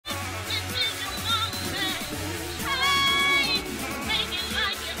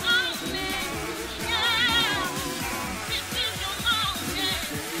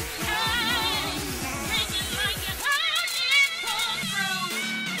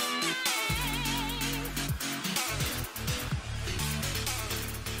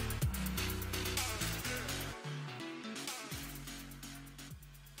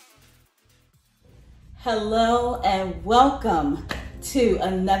Hello and welcome to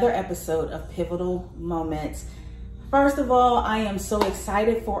another episode of Pivotal Moments. First of all, I am so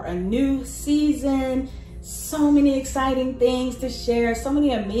excited for a new season. So many exciting things to share, so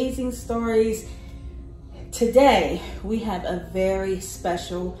many amazing stories. Today, we have a very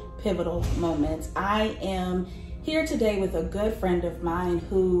special pivotal moment. I am here today with a good friend of mine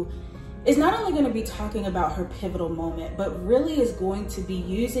who is not only going to be talking about her pivotal moment, but really is going to be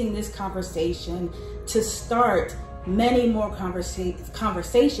using this conversation to start many more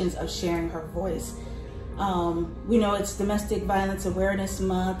conversations of sharing her voice. We know it's Domestic Violence Awareness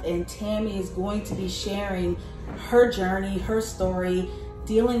Month, and Tammie is going to be sharing her journey, her story,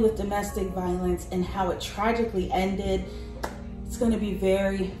 dealing with domestic violence and how it tragically ended. It's going to be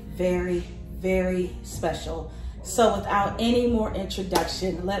very, very, very special. So without any more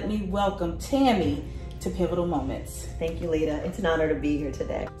introduction, let me welcome Tammie to Pivotal Moments. Thank you, Lita. It's an honor to be here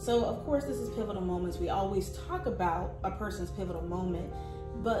today. So of course, this is Pivotal Moments. We always talk about a person's pivotal moment,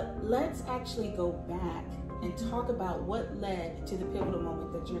 but let's actually go back and talk about what led to the pivotal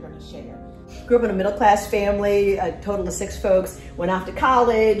moment that you're going to share. Grew up in a middle-class family, a total of 6 folks, went off to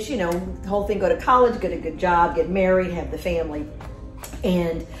college, you know, the whole thing, go to college, get a good job, get married, have the family.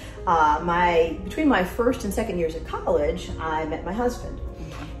 And between my first and second years of college, I met my husband.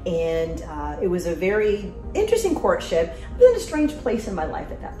 And it was a very interesting courtship. I was in a strange place in my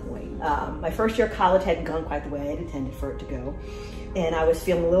life at that point. My first year of college hadn't gone quite the way I had intended for it to go. And I was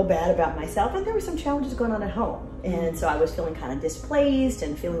feeling a little bad about myself, and there were some challenges going on at home. And so I was feeling kind of displaced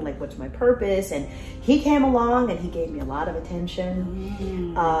and feeling like, what's my purpose? And he came along and he gave me a lot of attention.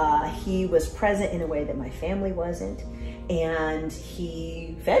 He was present in a way that my family wasn't. And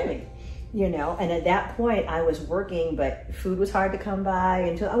he fed me, you know, and at that point I was working, but food was hard to come by,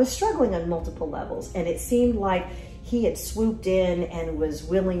 and I was struggling on multiple levels. And it seemed like he had swooped in and was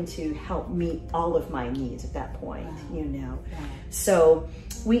willing to help meet all of my needs at that point, you know. So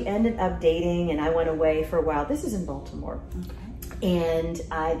we ended up dating, and I went away for a while. This is in Baltimore. And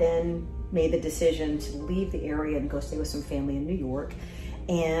I then made the decision to leave the area and go stay with some family in New York,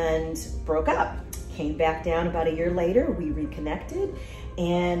 and broke up. Came back down about a year later, we reconnected,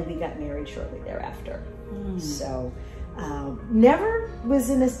 and we got married shortly thereafter. So never was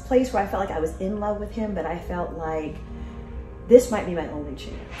in this place where I felt like I was in love with him, but I felt like this might be my only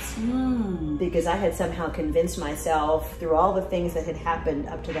chance. Because I had somehow convinced myself through all the things that had happened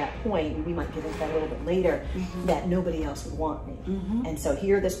up to that point, and we might get into that a little bit later, that nobody else would want me. And so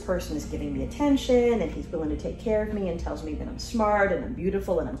here this person is giving me attention, and he's willing to take care of me and tells me that I'm smart and I'm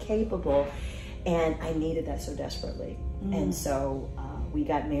beautiful and I'm capable. And I needed that so desperately. And so we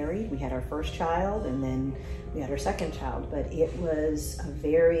got married, we had our first child, and then we had our second child. But it was a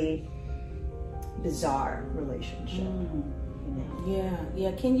very bizarre relationship. You know?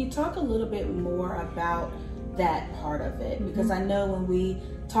 Yeah. Can you talk a little bit more about that part of it? Because I know when we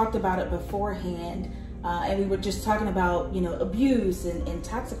talked about it beforehand, and we were just talking about, you know, abuse and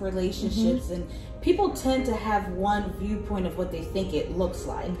toxic relationships, and people tend to have one viewpoint of what they think it looks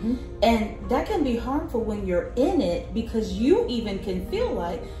like. And that can be harmful when you're in it, because you even can feel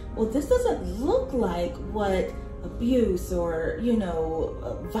like, well, this doesn't look like what abuse or, you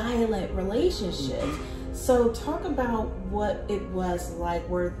know, violent relationships. So talk about what it was like.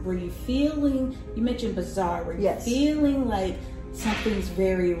 Were you feeling, you mentioned bizarre, were you feeling like something's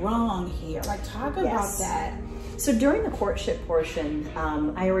very wrong here? Like, talk about that. So during the courtship portion,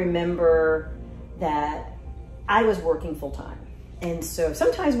 I remember that I was working full time. And so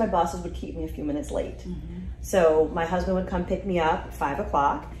sometimes my bosses would keep me a few minutes late. So my husband would come pick me up at 5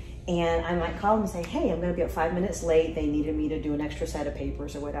 o'clock, and I might call him and say, hey, I'm gonna be up 5 minutes late. They needed me to do an extra set of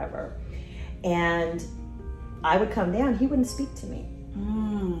papers or whatever. And I would come down, he wouldn't speak to me.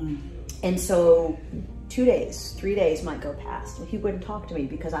 And so 2 days, 3 days might go past, and he wouldn't talk to me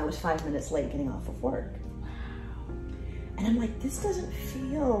because I was 5 minutes late getting off of work. And I'm like, this doesn't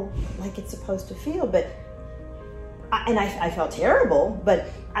feel like it's supposed to feel. But I felt terrible, but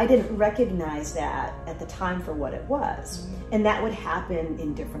I didn't recognize that at the time for what it was. And that would happen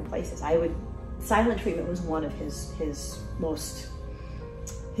in different places. Silent treatment was one of his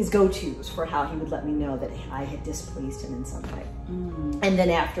go-tos for how he would let me know that I had displeased him in some way. And then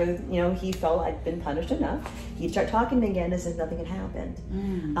after, you know, he felt I'd been punished enough, he'd start talking to me again as if nothing had happened,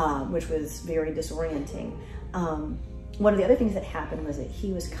 which was very disorienting. One of the other things that happened was that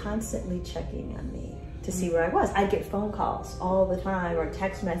he was constantly checking on me to see where I was. I'd get phone calls all the time or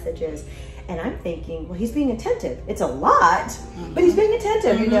text messages, and I'm thinking, well, he's being attentive. It's a lot, but he's being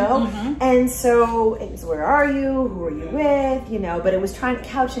attentive, you know? And so it was, where are you? Who are you with? You know, but it was trying to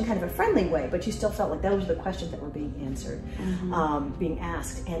couch in kind of a friendly way, but you still felt like those were the questions that were being answered, being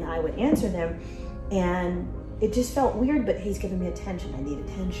asked, and I would answer them. And it just felt weird, but he's giving me attention. I need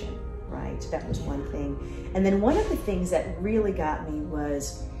attention, right? That was one thing. And then one of the things that really got me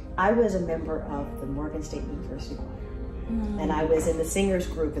was I was a member of the Morgan State University Choir. And I was in the singers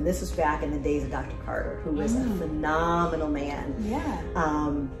group, and this was back in the days of Dr. Carter, who was a phenomenal man. Yeah.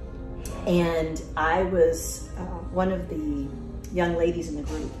 And I was one of the young ladies in the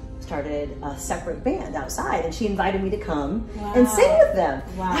group started a separate band outside, and she invited me to come and sing with them.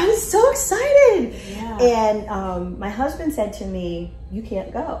 Wow. I was so excited. Yeah. And my husband said to me, "You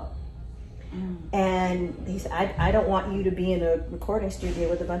can't go." And he said, I don't want you to be in a recording studio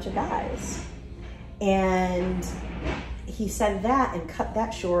with a bunch of guys. And he said that and cut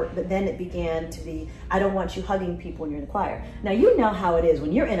that short, but then it began to be, I don't want you hugging people when you're in a choir. Now, you know how it is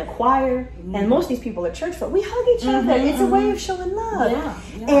when you're in a choir, and most of these people are church folk, we hug each other. It's a way of showing love.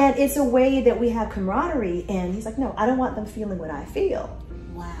 And it's a way that we have camaraderie. And he's like, no, I don't want them feeling what I feel.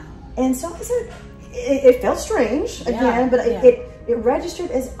 Wow. And so I said, it felt strange again, but it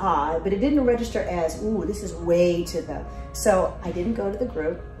registered as odd, but it didn't register as, ooh, this is way to the, so I didn't go to the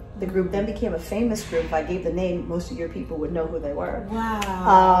group. The group then became a famous group. If I gave the name, most of your people would know who they were.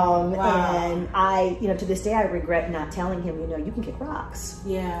 Wow. And I, to this day, I regret not telling him, you can kick rocks.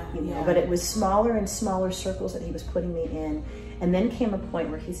 Yeah. But it was smaller and smaller circles that he was putting me in. And then came a point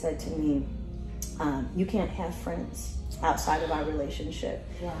where he said to me, you can't have friends outside of our relationship.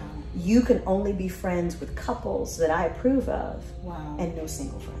 Wow. You can only be friends with couples that I approve of. Wow. And no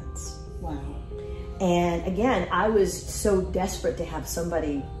single friends. Wow. And again, I was so desperate to have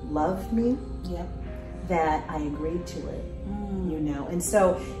somebody love me that I agreed to it, And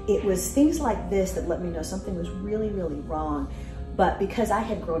so it was things like this that let me know something was really, really wrong. But because I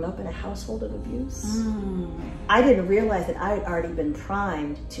had grown up in a household of abuse, I didn't realize that I had already been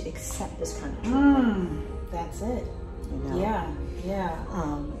primed to accept this kind of treatment. That's it. Yeah.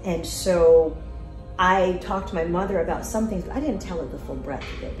 And so I talked to my mother about some things, but I didn't tell her the full breadth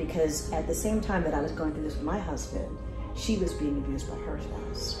of it, because at the same time that I was going through this with my husband, she was being abused by her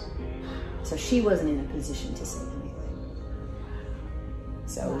spouse. So she wasn't in a position to say anything.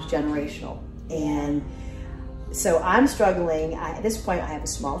 So it was generational. And so I'm struggling. At this point, I have a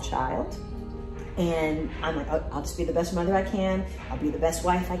small child. And I'm like, I'll just be the best mother I can. I'll be the best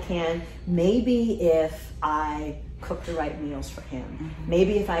wife I can. Maybe if I cook the right meals for him.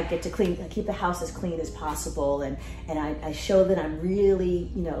 Maybe if I get to keep the house as clean as possible, and I show that I'm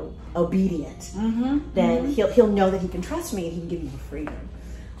really, obedient, then he'll know that he can trust me and he can give me freedom.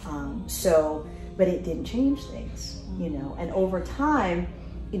 But it didn't change things, and over time,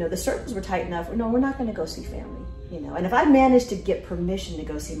 the circles were tight enough. No, we're not going to go see family, and if I managed to get permission to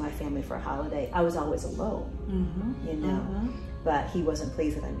go see my family for a holiday, I was always alone, but he wasn't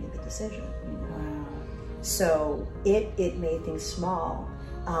pleased that I made the decision, So it made things small.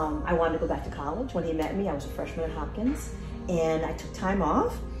 I wanted to go back to college. When he met me, I was a freshman at Hopkins, and I took time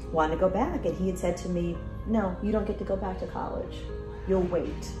off, wanted to go back, and he had said to me, no, you don't get to go back to college. You'll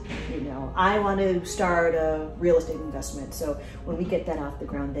wait, I want to start a real estate investment. So when we get that off the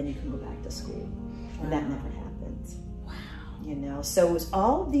ground, then you can go back to school. And that never happened. Wow. So it was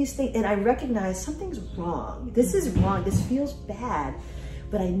all of these things, and I recognized something's wrong. This is wrong, this feels bad,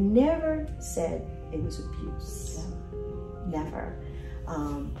 but I never said it was abuse, never.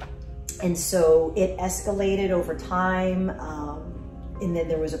 And so it escalated over time. And then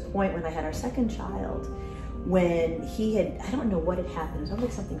there was a point when I had our second child when he had, I don't know what had happened. It was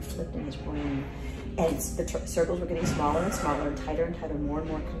almost like something flipped in his brain. And the circles were getting smaller and smaller and tighter, more and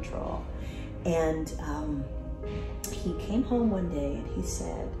more control. And he came home one day and he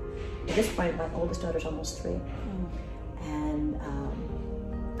said, at this point, my oldest daughter's almost 3. And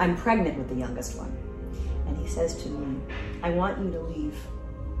I'm pregnant with the youngest one. And he says to me, I want you to leave.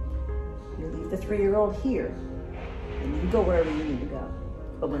 You leave the 3-year-old here, and you go wherever you need to go.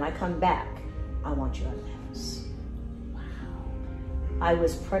 But when I come back, I want you out of the house. Wow. I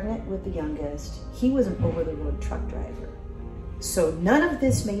was pregnant with the youngest. He was an over-the-road truck driver. So none of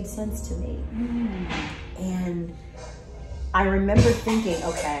this made sense to me. And I remember thinking,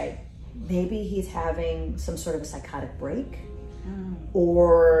 okay, maybe he's having some sort of a psychotic break,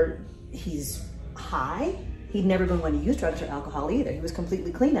 or he's high. He'd never been one to use drugs or alcohol either. He was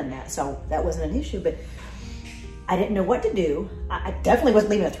completely clean on that, so that wasn't an issue. But I didn't know what to do. I definitely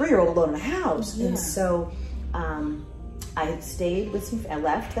wasn't leaving a 3-year-old alone in the house. And so I stayed with I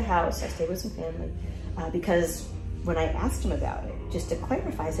left the house, I stayed with some family, because when I asked him about it, just to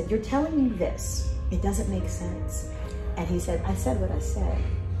clarify, I said, you're telling me this, it doesn't make sense. And he said, I said what I said,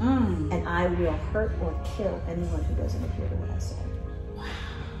 and I will hurt or kill anyone who doesn't adhere to what I said.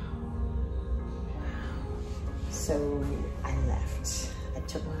 So I left. I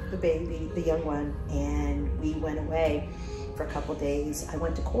took the baby, the young one, and we went away for a couple days. I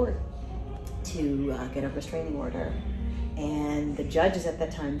went to court to get a restraining order. And the judges at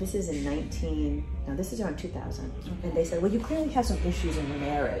that time, this is around 2000. And they said, well, you clearly have some issues in your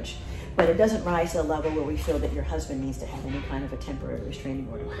marriage, but it doesn't rise to the level where we feel that your husband needs to have any kind of a temporary restraining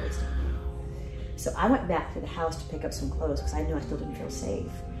order placed on you. So I went back to the house to pick up some clothes because I knew I still didn't feel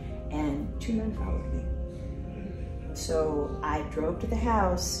safe. And 2 men followed me. So I drove to the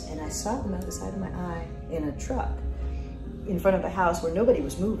house and I saw them out the side of my eye in a truck in front of a house where nobody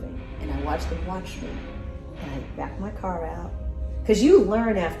was moving. And I watched them watch me. And I backed my car out. Because you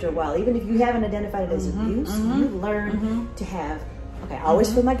learn after a while, even if you haven't identified it as abuse, you learn to have, okay, I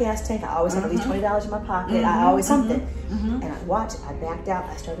always fill my gas tank, I always have at least $20 in my pocket, I always something. And I watched, I backed out,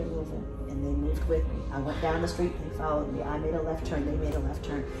 I started moving, and they moved with me. I went down the street, they followed me. I made a left turn, they made a left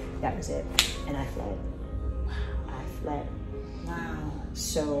turn. That was it. And I fled. I fled. Wow.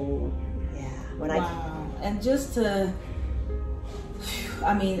 So, yeah. And just to,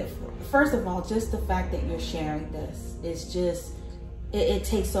 I mean, first of all, just the fact that you're sharing this is just, it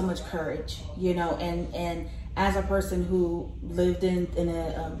takes so much courage, you know, and as a person who lived in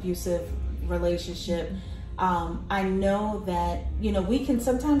an abusive relationship, I know that, you know, we can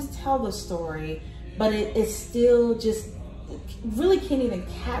sometimes tell the story, but it's still just, really can't even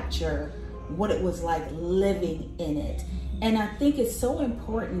capture what it was like living in it. And I think it's so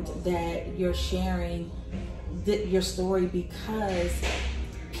important that you're sharing your story, because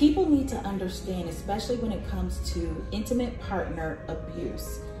people need to understand, especially when it comes to intimate partner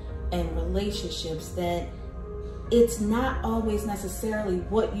abuse and relationships, that it's not always necessarily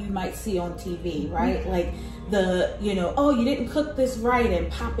what you might see on TV, right? Like the, you know, oh, you didn't cook this right,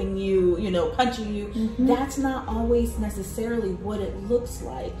 and popping you, you know, punching you. That's not always necessarily what it looks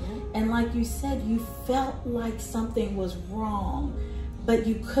like. And like you said, you felt like something was wrong, but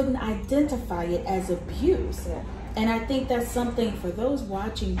you couldn't identify it as abuse. And I think that's something for those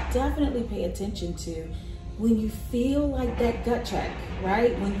watching, definitely pay attention to. When you feel like that gut check,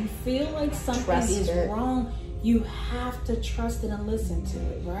 right? When you feel like something is wrong, you have to trust it and listen to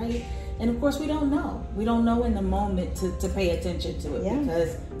it, right? And of course, we don't know. We don't know in the moment to pay attention to it,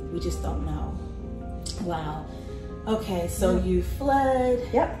 because we just don't know. Wow. Okay, so you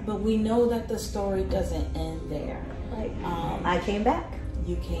fled, but we know that the story doesn't end there. Right. I came back.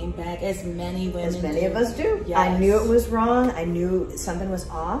 You came back, as many women As many of us do. Yes. I knew it was wrong. I knew something was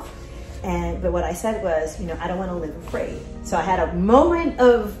off. But what I said was, you know, I don't want to live afraid. So I had a moment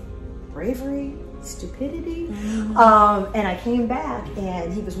of bravery, stupidity. And I came back,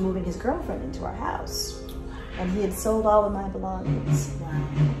 and he was moving his girlfriend into our house. And he had sold all of my belongings.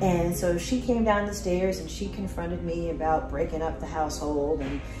 And so she came down the stairs and she confronted me about breaking up the household.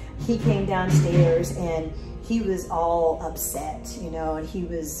 And he came downstairs and he was all upset, you know, and he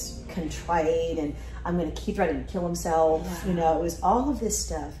was contrite, and I'm going to keep trying to kill himself. You know, it was all of this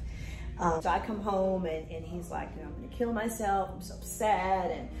stuff. So I come home and he's like, you know, I'm going to kill myself. I'm so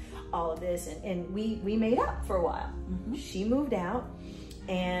sad, and all of this. And we made up for a while. She moved out,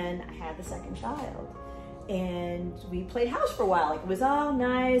 and I had the second child. And we played house for a while. Like, it was all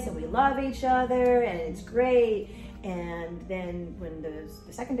nice, and we love each other, and it's great. And then when the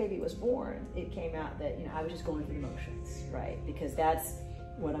second baby was born, it came out that, you know, I was just going through the motions, right? Because that's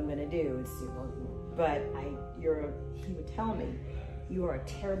what I'm gonna do. It's, you know, but he would tell me, you are a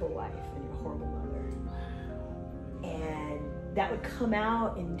terrible wife and you're a horrible mother. And that would come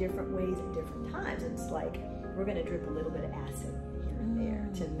out in different ways at different times. It's like, we're gonna drip a little bit of acid here and there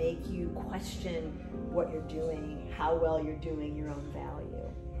to make you question what you're doing, how well you're doing, your own value.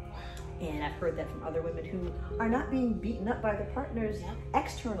 And I've heard that from other women who are not being beaten up by their partners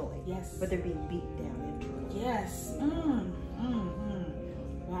externally, but they're being beaten down internally.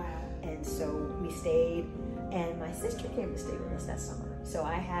 Wow. And so we stayed, and my sister came to stay with us that summer. So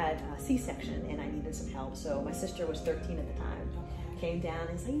I had a C-section and I needed some help. So my sister was 13 at the time. Came down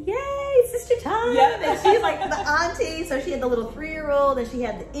and said, yay, sister time. And she's like the auntie. So she had the little 3-year-old, and she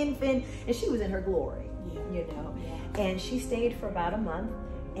had the infant, and she was in her glory, you know. And she stayed for about a month.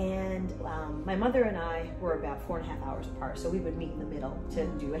 And my mother and I were about 4.5 hours apart, so we would meet in the middle to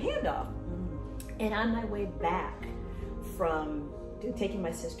do a handoff. And on my way back from taking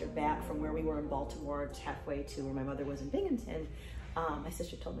my sister back from where we were in Baltimore, halfway to where my mother was in Binghamton, my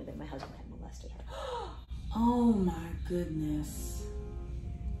sister told me that my husband had molested her. Oh my goodness.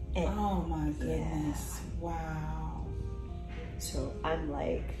 And, oh my goodness. Wow. So I'm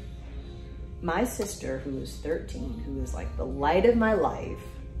like, my sister, who was 13, who was like the light of my life,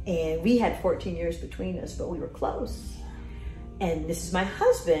 and we had 14 years between us, but we were close. And this is my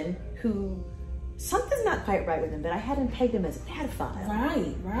husband, who something's not quite right with him, but I hadn't pegged him as a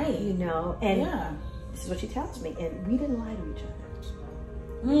pedophile. Right. You know, and this is what she tells me, and we didn't lie to each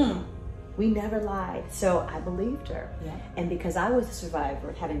other. We never lied. So I believed her. Yeah. And because I was a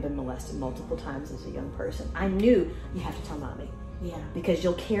survivor, having been molested multiple times as a young person, I knew you have to tell mommy. Yeah. Because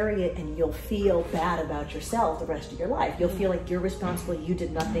you'll carry it and you'll feel bad about yourself the rest of your life. You'll feel like you're responsible, you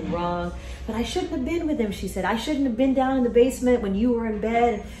did nothing wrong. But I shouldn't have been with him, she said. I shouldn't have been down in the basement when you were in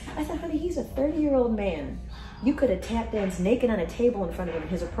bed. I said, honey, he's a 30-year-old man. You could have tap danced naked on a table in front of him.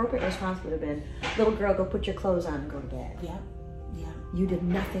 His appropriate response would have been, little girl, go put your clothes on and go to bed. Yeah. You did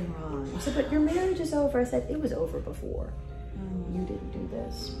nothing wrong. I said, but your marriage is over. I said, it was over before. You didn't do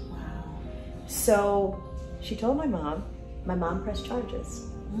this. Wow. So she told my mom. My mom pressed charges.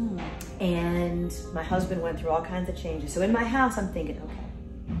 And my husband went through all kinds of changes. So in my house, I'm thinking,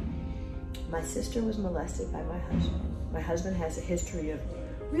 okay, my sister was molested by my husband. My husband has a history of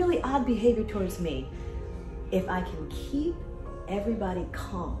really odd behavior towards me. If I can keep everybody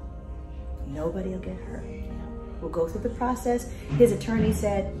calm, nobody will get hurt. We'll go through the process. His attorney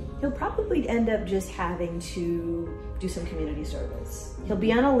said he'll probably end up just having to do some community service. He'll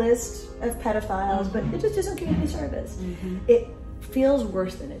be on a list of pedophiles, but he'll just do some community service. It feels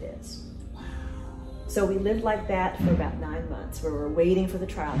worse than it is. So we lived like that for about 9 months, where we're waiting for the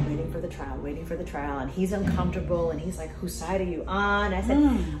trial, waiting for the trial, and he's uncomfortable, and he's like, whose side are you on? I said,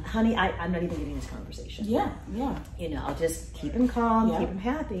 honey, I'm not even getting this conversation. Yeah. You know, I'll just keep him calm, keep him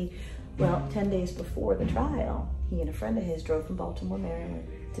happy. Well, 10 days before the trial, he and a friend of his drove from Baltimore, Maryland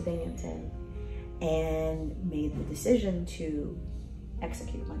to Binghamton and made the decision to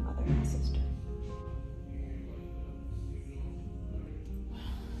execute my mother and my sister.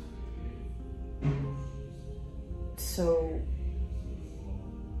 So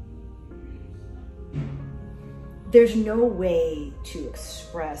there's no way to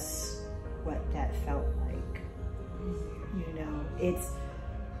express what that felt like. You know, it's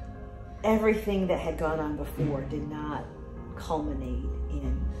everything that had gone on before did not culminate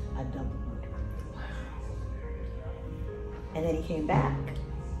in a double murder. And then he came back,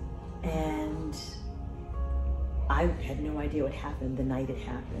 and I had no idea what happened the night it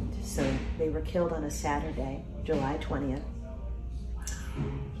happened. So they were killed on a Saturday, July 20th.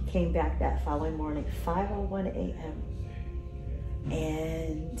 He came back that following morning, 5:01 a.m.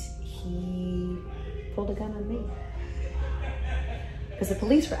 And he pulled a gun on me, because the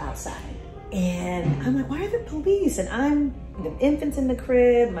police were outside. And I'm like, why are the police? And I'm the infants in the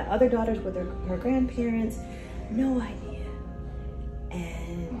crib, my other daughter's with her grandparents, no idea.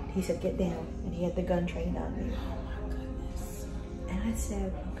 And he said, get down. And he had the gun trained on me. Oh my goodness. And I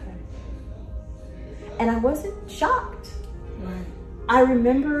said, okay. And I wasn't shocked. Right. I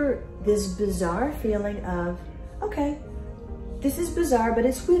remember this bizarre feeling of, okay, this is bizarre, but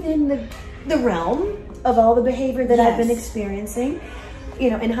it's within the realm of all the behavior that I've been experiencing. You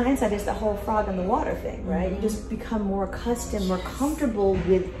know, in hindsight, it's the whole frog in the water thing, right? You just become more accustomed, more comfortable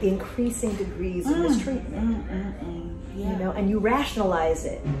with increasing degrees of mistreatment, you know, and you rationalize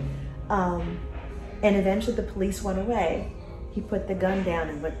it. And eventually the police went away. He put the gun down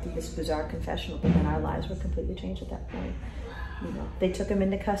and went through this bizarre confessional, but then our lives were completely changed at that point. You know, they took him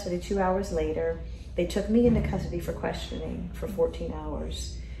into custody 2 hours later. They took me into custody for questioning for 14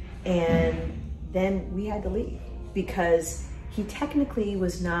 hours. And then we had to leave because he technically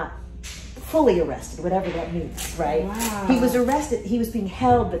was not fully arrested, whatever that means, right? Wow. He was arrested, he was being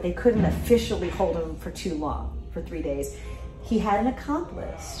held, but they couldn't officially hold him for too long, for 3 days. He had an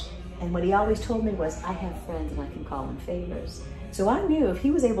accomplice, and what he always told me was, I have friends and I can call in favors. So I knew if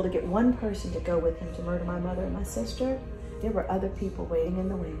he was able to get one person to go with him to murder my mother and my sister, there were other people waiting in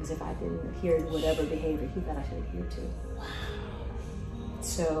the wings if I didn't adhere to whatever behavior he thought I should adhere to. Wow.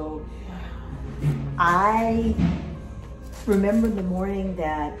 So I remember the morning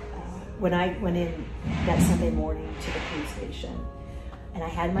that when I went in that Sunday morning to the police station, and I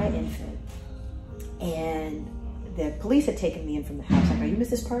had my infant, and the police had taken me in from the house. Like, are you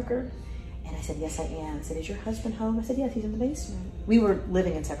Mrs. Parker? And I said, yes, I am. I said, is your husband home? I said, yes, he's in the basement. We were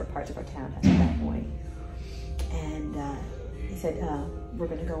living in separate parts of our townhouse at that point. And he said, we're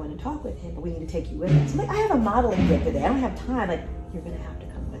going to go in and talk with him, but we need to take you with us. I'm like, I have a modeling gig today. I don't have time. Like, you're going to have to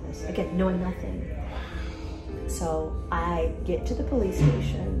come with us. Again, knowing nothing. So I get to the police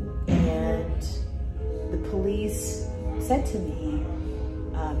station, and the police said to me,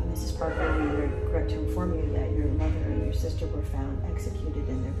 Mrs. Parker, we regret to inform you that your mother and your sister were found executed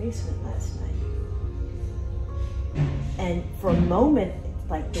in their basement last night. And for a moment,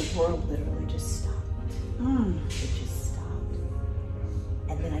 like the world literally just stopped. It just stopped.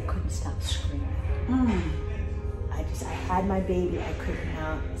 And then I couldn't stop screaming. I had my baby, I could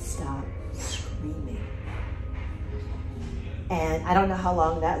not stop screaming. screaming. And I don't know how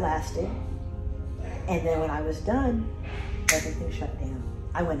long that lasted. And then when I was done, everything shut down.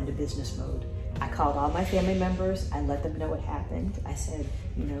 I went into business mode. I called all my family members. I let them know what happened. I said,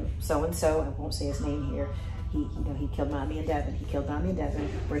 you know, so-and-so, I won't say his name here. He killed Mommy and Devin. He killed Mommy and Devin.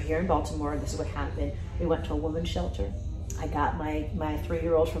 We're here in Baltimore. This is what happened. We went to a women's shelter. I got my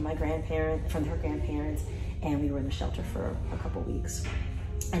 3-year-old from her grandparents, and we were in the shelter for a couple weeks.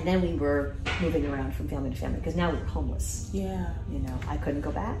 And then we were moving around from family to family because now we were homeless. Yeah. You know, I couldn't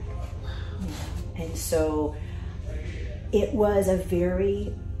go back. And so it was a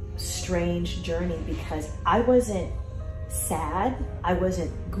very strange journey because I wasn't sad. I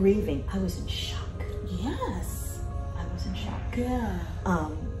wasn't grieving. I was in shock. Yes. I was in shock. Yeah.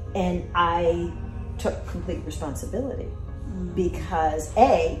 And I took complete responsibility because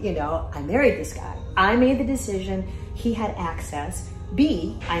you know, I married this guy. I made the decision. He had access.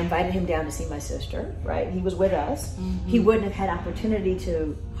 B, I invited him down to see my sister, right? He was with us. He wouldn't have had opportunity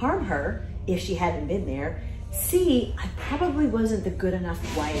to harm her if she hadn't been there. C, I probably wasn't the good enough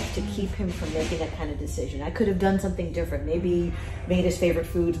wife to keep him from making that kind of decision. I could have done something different, maybe made his favorite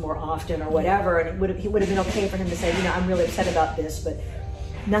foods more often or whatever, and it would have been okay for him to say, you know, I'm really upset about this, but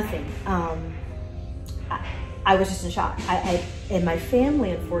nothing. I was just in shock. And my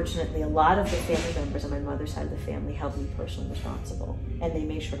family, unfortunately, a lot of the family members on my mother's side of the family held me personally responsible, and they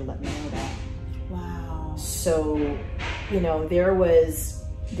made sure to let me know that. Wow. So, you know, there was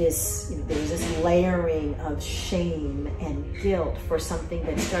this layering of shame and guilt for something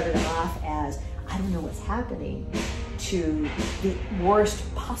that started off as, I don't know what's happening, to the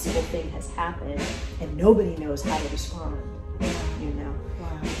worst possible thing has happened and nobody knows how to respond, you know.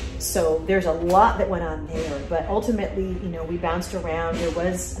 Wow. So there's a lot that went on there, but ultimately, you know, we bounced around. There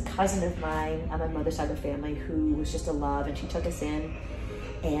was a cousin of mine on my mother's side of the family who was just a love, and she took us in,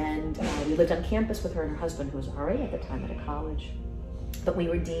 and we lived on campus with her and her husband, who was already at the time at a college. But we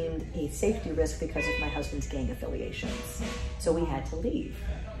were deemed a safety risk because of my husband's gang affiliations. So we had to leave.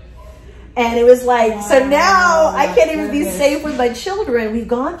 And it was like, wow, so now I can't even be safe with my children. We've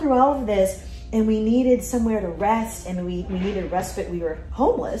gone through all of this, and we needed somewhere to rest, and we needed respite. We were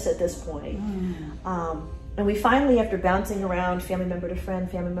homeless at this point. And we finally, after bouncing around family member to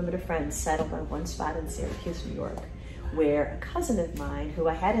friend, settled on one spot in Syracuse, New York, where a cousin of mine, who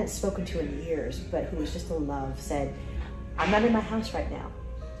I hadn't spoken to in years, but who was just a love, said, I'm not in my house right now.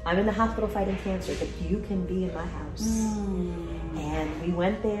 I'm in the hospital fighting cancer, but you can be in my house. And we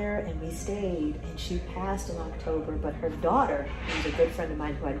went there and we stayed, and she passed in October, but her daughter, who was a good friend of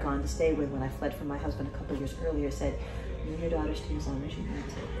mine who I'd gone to stay with when I fled from my husband a couple of years earlier, said, you and your daughter stay as long as you need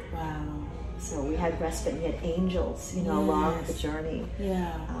to. Wow. So we had respite, and we had angels, you know, along the journey.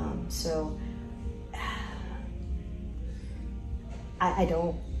 Yeah. So I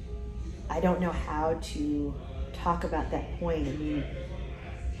don't know how to talk about that point. I mean,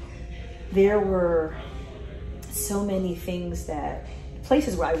 there were so many things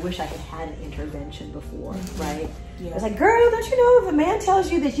places where I wish I had an intervention before, right? Yeah. It's like, girl, don't you know if a man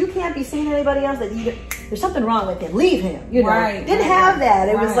tells you that you can't be seeing anybody else, that there's something wrong with him, leave him, you know? Right, didn't have that.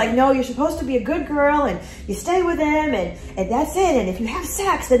 It was like, no, you're supposed to be a good girl, and you stay with him, and that's it. And if you have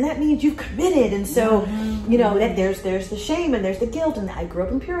sex, then that means you've committed. And so, you know, that there's the shame and there's the guilt. And I grew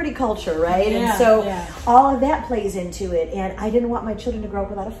up in purity culture, right? And so all of that plays into it. And I didn't want my children to grow up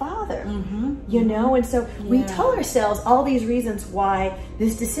without a father, you know? And so we tell ourselves all these reasons why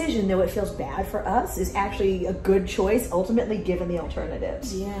this decision, though it feels bad for us, is actually a good choice, ultimately, given the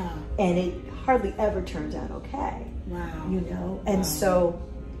alternatives. Yeah. And it hardly ever turns out okay. Wow. You know? And so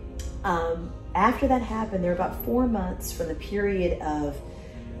after that happened, there were about 4 months from the period of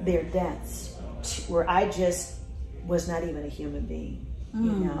their deaths where I just was not even a human being.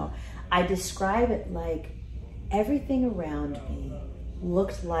 You know? I describe it like everything around me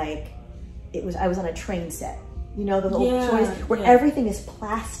looked like I was on a train set. You know, the little choice where everything is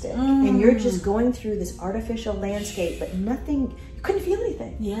plastic and you're just going through this artificial landscape, but nothing, you couldn't feel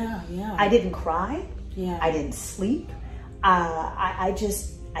anything. I didn't cry. I didn't sleep. I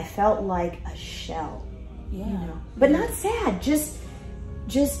felt like a shell. You know? But not sad, just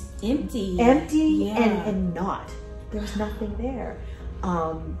empty. And not. There was nothing there.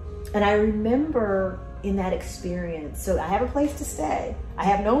 And I remember in that experience, so I have a place to stay. I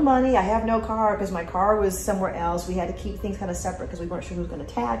have no money, I have no car because my car was somewhere else. We had to keep things kind of separate because we weren't sure who was going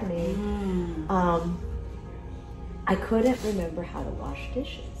to tag me. I couldn't remember how to wash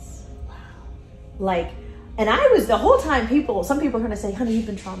dishes. Wow. Like, and I was, the whole time some people are going to say, honey, you've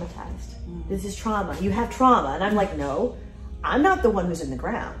been traumatized. This is trauma. You have trauma. And I'm like, no, I'm not the one who's in the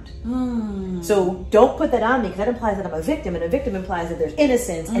ground. So don't put that on me, because that implies that I'm a victim, and a victim implies that there's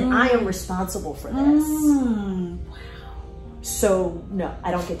innocence, and I am responsible for this. Wow. So no,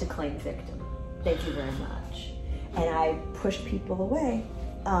 I don't get to claim victim. Thank you very much. And I pushed people away,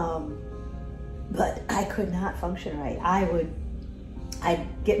 but I could not function right. I'd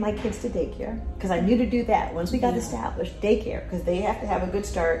get my kids to daycare, because I knew to do that. Once we got established, daycare, because they have to have a good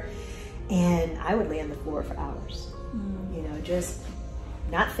start. And I would lay on the floor for hours, you know, just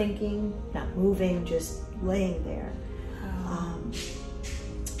not thinking, not moving, just laying there.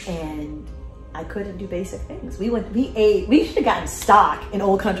 And I couldn't do basic things. We ate, we should have gotten stock in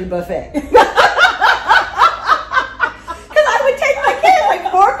Old Country Buffet. Because I would take my kids like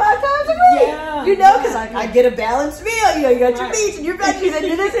 4 or 5 times a week, you know, because I get a balanced meal, you know, you got your meats and your veggies and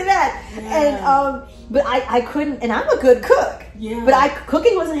your this and that. And, but I couldn't, and I'm a good cook, but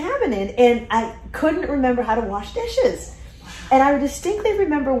cooking wasn't happening, and I couldn't remember how to wash dishes. And I distinctly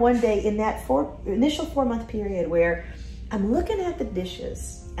remember one day in that initial 4-month period where I'm looking at the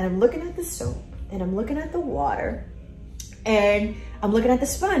dishes, and I'm looking at the soap, and I'm looking at the water, and I'm looking at the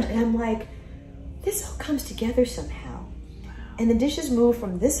sponge, and I'm like, this all comes together somehow. And the dishes move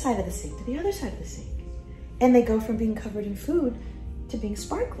from this side of the sink to the other side of the sink. And they go from being covered in food to being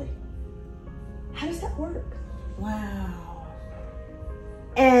sparkly. How does that work? Wow.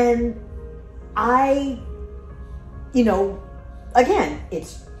 And you know, again,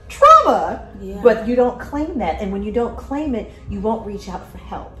 it's trauma, but you don't claim that. And when you don't claim it, you won't reach out for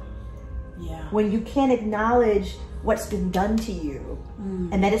help. When you can't acknowledge what's been done to you,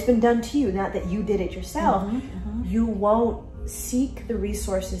 and that it's been done to you, not that you did it yourself, you won't seek the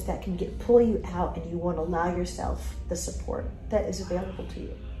resources that can pull you out, and you won't allow yourself the support that is available to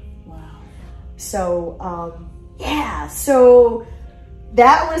you. Wow. So, so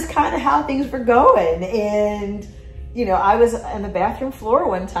that was kind of how things were going. And, you know, I was on the bathroom floor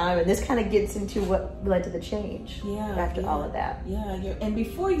one time, and this kind of gets into what led to the change after all of that. And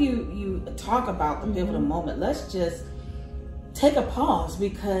before you talk about the pivotal moment, let's just take a pause,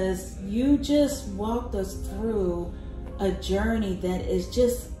 because you just walked us through a journey that is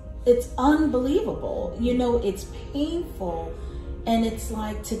just, it's unbelievable. You know, it's painful. And it's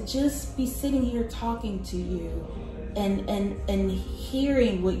like to just be sitting here talking to you and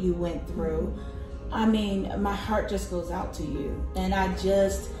hearing what you went through. I mean, my heart just goes out to you. And I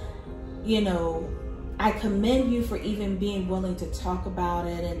just, you know, I commend you for even being willing to talk about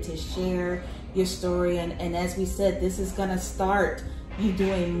it and to share your story. And as we said, this is going to start you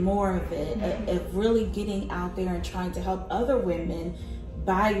doing more of it, of really getting out there and trying to help other women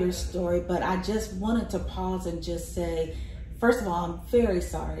by your story. But I just wanted to pause and just say, first of all, I'm very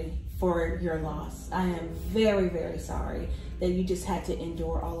sorry for your loss. I am very, very sorry that you just had to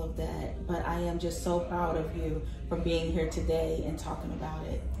endure all of that. But I am just so proud of you for being here today and talking about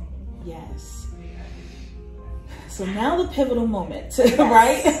it. Yes. So now the pivotal moment,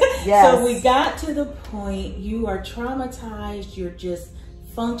 right? Yes. So we got to the point, you are traumatized, you're just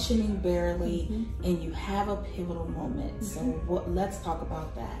functioning barely, and you have a pivotal moment. So let's talk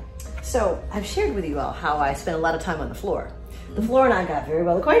about that. So I've shared with you all how I spent a lot of time on the floor. The floor and I got very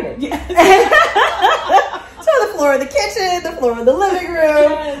well acquainted. So the floor in the kitchen, the floor in the living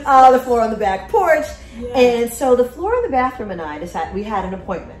room, the floor on the back porch. And so the floor in the bathroom and I decided we had an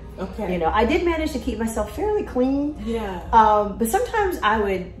appointment. Okay. You know, I did manage to keep myself fairly clean. But sometimes I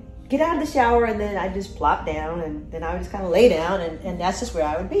would get out of the shower and then I'd just plop down, and then I would just kind of lay down, and that's just where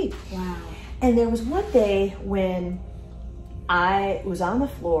I would be. Wow. And there was one day when I was on the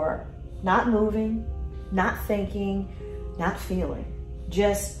floor, not moving, not thinking, not feeling,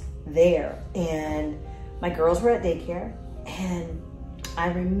 just there. And my girls were at daycare, and I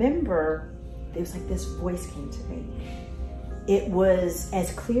remember it was like this voice came to me. It was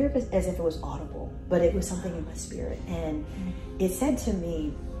as clear as if it was audible, but it was something in my spirit. And it said to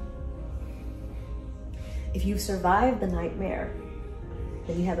me, if you've survived the nightmare,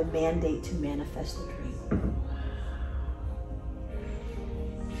 then you have a mandate to manifest the dream.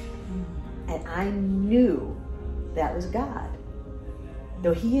 And I knew that was God.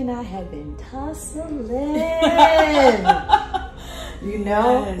 Though he and I have been tussling, you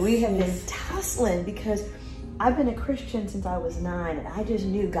know, we have been tussling, because I've been a Christian since I was 9, and I just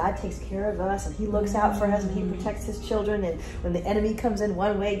knew God takes care of us, and he looks out for us, and he protects his children. And when the enemy comes in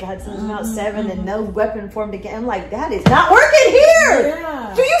one way, God sends him out 7, and no weapon formed again. I'm like, that is not working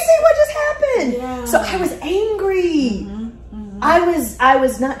here. Do you see what just happened? So I was angry. I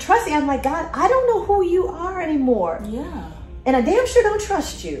was not trusting. I'm like, God, I don't know who you are anymore. And I damn sure don't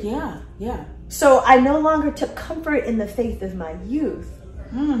trust you. So I no longer took comfort in the faith of my youth.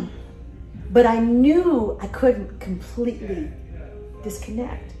 But I knew I couldn't completely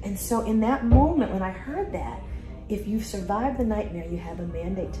disconnect. And so in that moment when I heard that, if you've survived the nightmare, you have a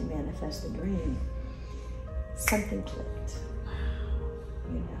mandate to manifest the dream, something clicked,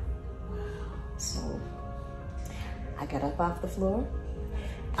 you know. So I got up off the floor,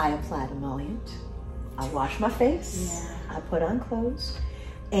 I applied emollient, I washed my face, I put on clothes,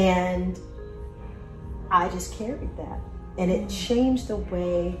 and I just carried that. And it changed the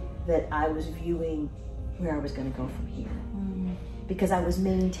way that I was viewing where I was going to go from here. Because I was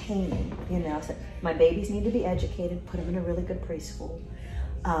maintaining, you know, so my babies need to be educated, put them in a really good preschool.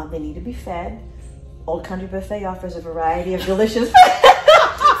 They need to be fed. Old Country Buffet offers a variety of delicious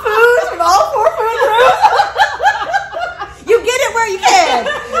foods from all 4 food groups. You get it where you can.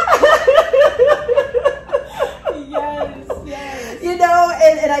 Yes. You know,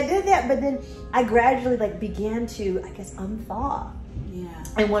 and I did that, but then I gradually like began to, I guess, unthaw. Yeah.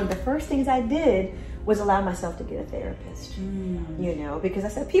 And one of the first things I did was allow myself to get a therapist, you know, because I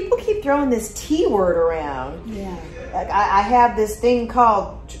said, people keep throwing this T word around. Yeah. Like I have this thing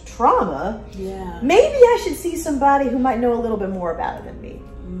called trauma. Yeah. Maybe I should see somebody who might know a little bit more about it than me.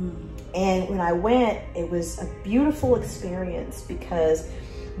 And when I went, it was a beautiful experience because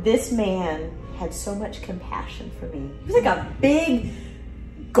this man had so much compassion for me. He was like a big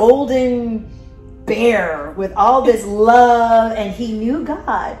golden bear with all this love, and he knew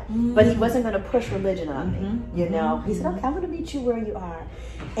God, but he wasn't going to push religion on me, you know. He said, okay, I'm going to meet you where you are.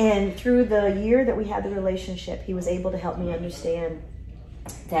 And through the year that we had the relationship, he was able to help me understand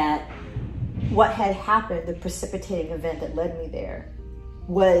that what had happened, the precipitating event that led me there,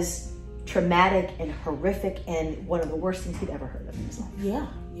 was traumatic and horrific and one of the worst things he'd ever heard of in his life. Yeah,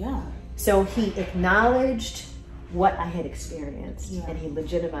 yeah. So he acknowledged what I had experienced, and he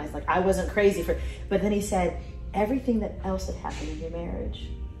legitimized, like, I wasn't crazy for, but then he said, everything that else that happened in your marriage,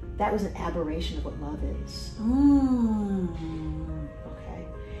 that was an aberration of what love is. Okay.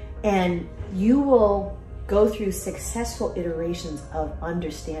 And you will go through successful iterations of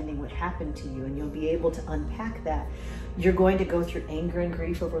understanding what happened to you, and you'll be able to unpack that. You're going to go through anger and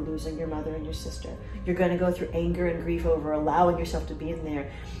grief over losing your mother and your sister. You're going to go through anger and grief over allowing yourself to be in there.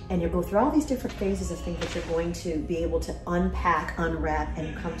 And you'll go through all these different phases of things that you're going to be able to unpack, unwrap,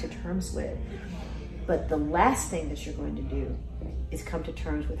 and come to terms with. But the last thing that you're going to do is come to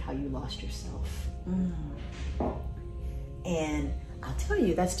terms with how you lost yourself. And I'll tell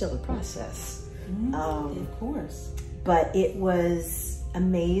you, that's still a process. Of course. But it was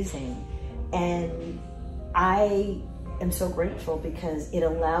amazing. And I am so grateful because it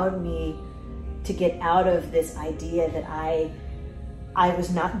allowed me to get out of this idea that I was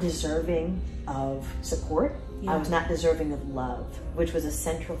not deserving of support. I was not deserving of love, which was a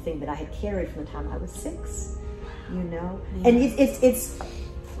central thing that I had carried from the time I was 6, you know? And it's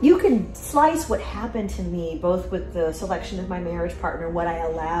you can slice what happened to me, both with the selection of my marriage partner, what I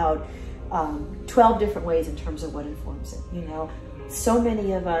allowed, 12 different ways in terms of what informs it, you know? So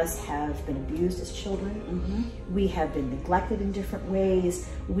many of us have been abused as children. We have been neglected in different ways.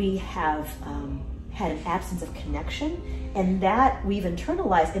 We have had an absence of connection, and that we've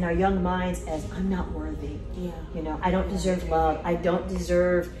internalized in our young minds as, I'm not worthy. You know, I don't deserve love. I don't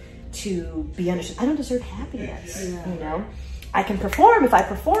deserve to be understood. I don't deserve happiness, you know? I can perform. If I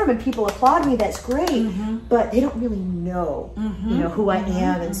perform and people applaud me, that's great, but they don't really know, you know, who I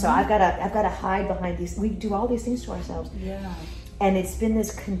am. And so I've got to hide behind these. We do all these things to ourselves. And it's been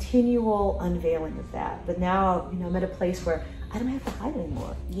this continual unveiling of that. But now, you know, I'm at a place where I don't have to hide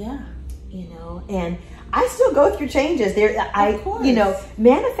anymore. You know, and I still go through changes. You know,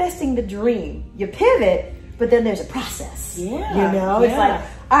 manifesting the dream, you pivot, but then there's a process. You know, it's like,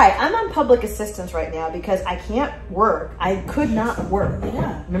 all right, I'm on public assistance right now because I can't work. I could not work.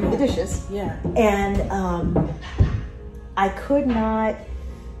 Remember the dishes? And I could not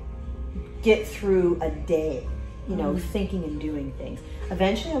get through a day, you know, thinking and doing things.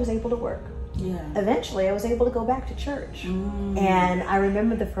 Eventually I was able to work. Eventually I was able to go back to church. And I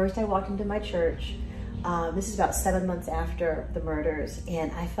remember the first day I walked into my church, this is about 7 months after the murders,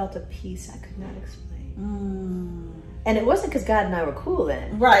 and I felt a peace I could not explain. And it wasn't because God and I were cool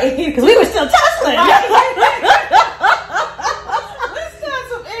then. Because we were still tussling. We still had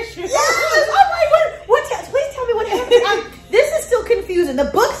some issues. I'm like, please tell me what happened. This is still confusing. The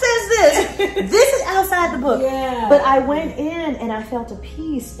book says this. This is outside the book. But I went in and I felt a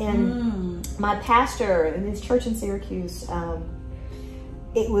peace. And my pastor in this church in Syracuse,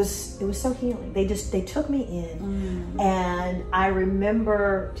 it was so healing. They took me in, and I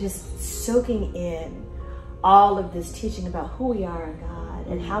remember just soaking in all of this teaching about who we are in God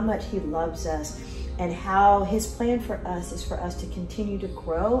and how much He loves us, and how his plan for us is for us to continue to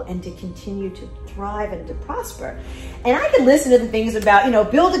grow and to continue to thrive and to prosper. And I could listen to the things about, you know,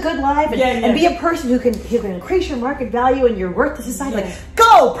 build a good life and be a person who can increase your market value and your worth to society. Like,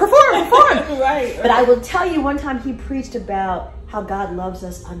 go, perform. Right. But I will tell you, one time he preached about how God loves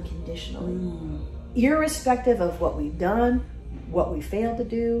us unconditionally. Irrespective of what we've done, what we failed to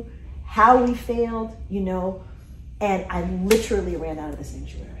do, how we failed, you know. And I literally ran out of the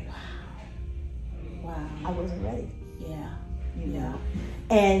sanctuary. Wow. I wasn't ready. Yeah. You know.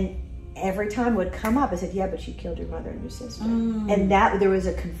 And every time it would come up, I said, yeah, but you killed your mother and your sister. And that there was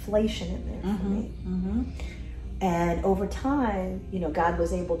a conflation in there for me. And over time, you know, God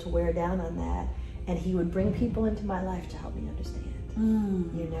was able to wear down on that. And he would bring people into my life to help me understand.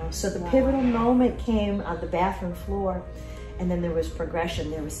 You know. So the pivotal moment came on the bathroom floor. And then there was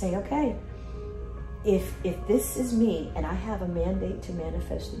progression. They would say, okay, if this is me and I have a mandate to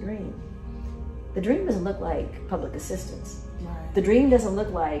manifest the dream doesn't look like public assistance. Right. The dream doesn't look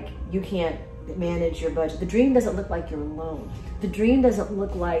like you can't manage your budget. The dream doesn't look like you're alone. The dream doesn't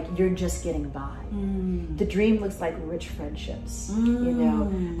look like you're just getting by. The dream looks like rich friendships. You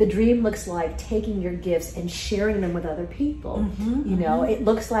know, the dream looks like taking your gifts and sharing them with other people. You know, it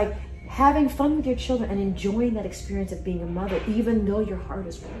looks like having fun with your children and enjoying that experience of being a mother, even though your heart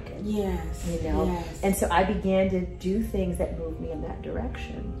is broken. Yes. You know, yes. And so I began to do things that moved me in that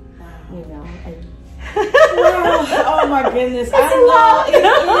direction. Wow. You know, and oh my goodness, I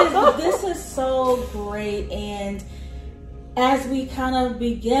love it. This is so great. And as we kind of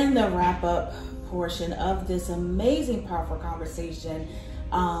begin the wrap up portion of this amazing, powerful conversation,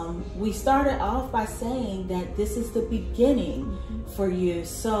 we started off by saying that this is the beginning for you.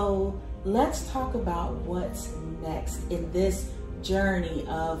 So let's talk about what's next in this journey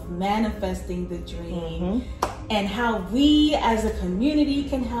of manifesting the dream and how we as a community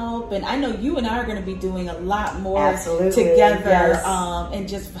can help. And I know you and I are going to be doing a lot more together and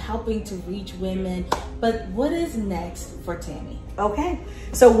just helping to reach women. But what is next for Tammie? Okay.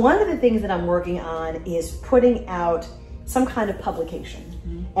 So one of the things that I'm working on is putting out some kind of publication.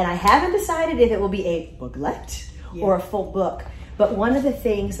 And I haven't decided if it will be a booklet or a full book. But one of the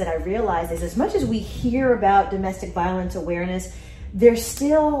things that I realize is as much as we hear about domestic violence awareness, there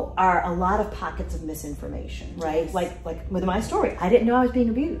still are a lot of pockets of misinformation, right? Yes. Like with my story, I didn't know I was being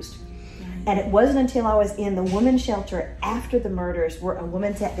abused. And it wasn't until I was in the women's shelter after the murders where a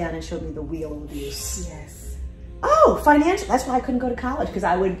woman sat down and showed me the wheel of abuse. Yes. Oh, financial. That's why I couldn't go to college, because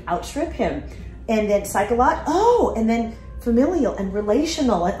I would outstrip him. And then psychological. Oh, and then familial and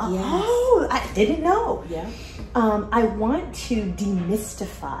relational. And oh, I didn't know. Yeah. I want to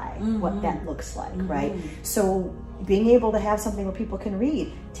demystify what that looks like, right? So being able to have something where people can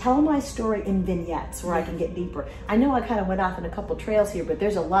read, tell my story in vignettes where I can get deeper. I know I kind of went off on a couple trails here, but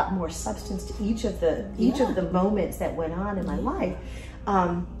there's a lot more substance to each of the moments that went on in my life.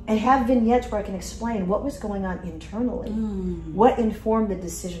 And have vignettes where I can explain what was going on internally, what informed the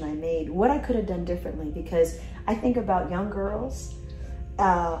decision I made, what I could have done differently, because I think about young girls,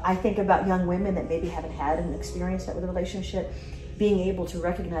 I think about young women that maybe haven't had an experience with a relationship, being able to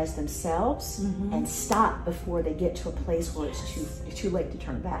recognize themselves and stop before they get to a place where it's too late to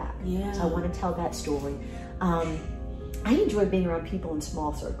turn back. Yeah. So I want to tell that story. I enjoy being around people in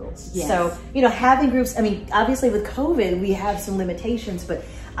small circles. Yes. So, you know, having groups, I mean, obviously with COVID, we have some limitations, but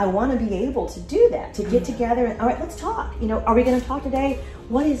I want to be able to do that, to get together and, all right, let's talk. You know, are we going to talk today?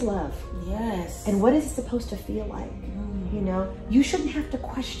 What is love? Yes. And what is it supposed to feel like? You know, you shouldn't have to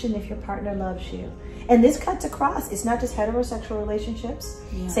question if your partner loves you. And this cuts across. It's not just heterosexual relationships.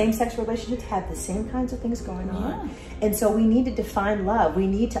 Same-sex relationships have the same kinds of things going on. And so we need to define love. We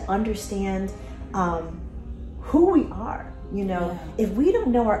need to understand who we are. You know, if we don't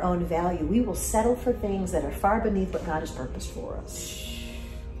know our own value, we will settle for things that are far beneath what God has purposed for us.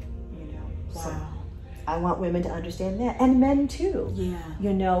 You know, so I want women to understand that, and men too. Yeah.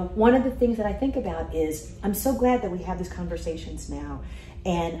 You know, one of the things that I think about is I'm so glad that we have these conversations now,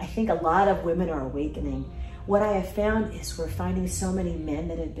 and I think a lot of women are awakening. What I have found is we're finding so many men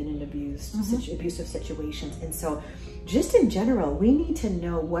that have been in abusive situations, and so just in general, we need to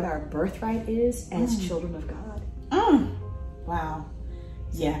know what our birthright is as children of God. Wow.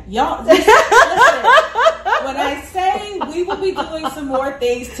 Yeah. Y'all, listen, when I say we will be doing some more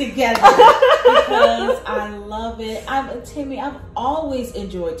things together, because I love it. Tammie, I've always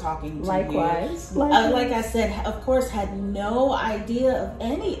enjoyed talking to you. Likewise. Like I said, of course, had no idea of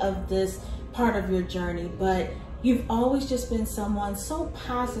any of this part of your journey, but you've always just been someone so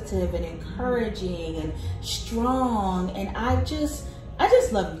positive and encouraging and strong. And I I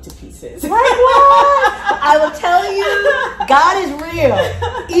just love you to pieces. Like what? I will tell you, God is real.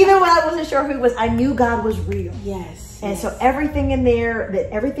 Even when I wasn't sure who he was, I knew God was real. Yes. And so everything in there,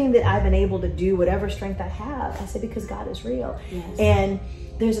 everything that I've been able to do, whatever strength I have, I said, because God is real. Yes. And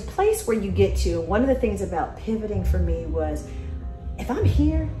there's a place where you get to. One of the things about pivoting for me was, if I'm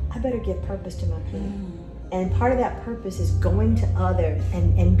here, I better give purpose to my pain. And part of that purpose is going to others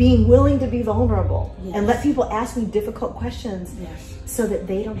and being willing to be vulnerable. Yes. And let people ask me difficult questions. Yes. So that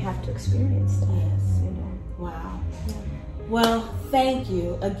they don't have to experience that. Yes. You know? Wow. Yeah. Well, thank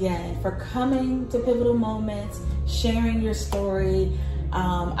you again for coming to Pivotal Moments, sharing your story.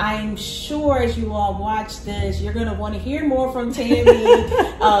 I'm sure as you all watch this, you're going to want to hear more from Tammie.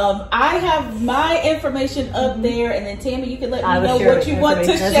 I have my information up there, and then Tammie, you can let me know what you want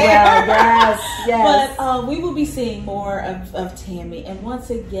to share. Well. Yes, yes. But we will be seeing more of Tammie. And once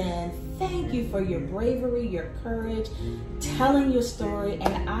again, thank you for your bravery, your courage, telling your story,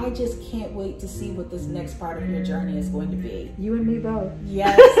 and I just can't wait to see what this next part of your journey is going to be. You and me both.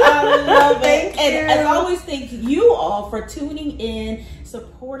 Yes, I love it. And as always, thank you all for tuning in,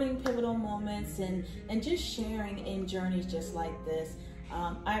 supporting Pivotal Moments, and just sharing in journeys just like this.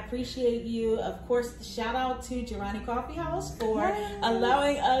 I appreciate you. Of course, shout out to Johnny Coffee House for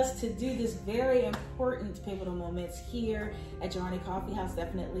allowing us to do this very important Pivotal Moments here at Johnny Coffee House.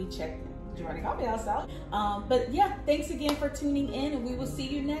 Definitely check Johnny Coffee House out. But yeah, thanks again for tuning in, and we will see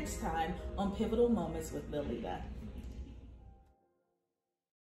you next time on Pivotal Moments with Lolita.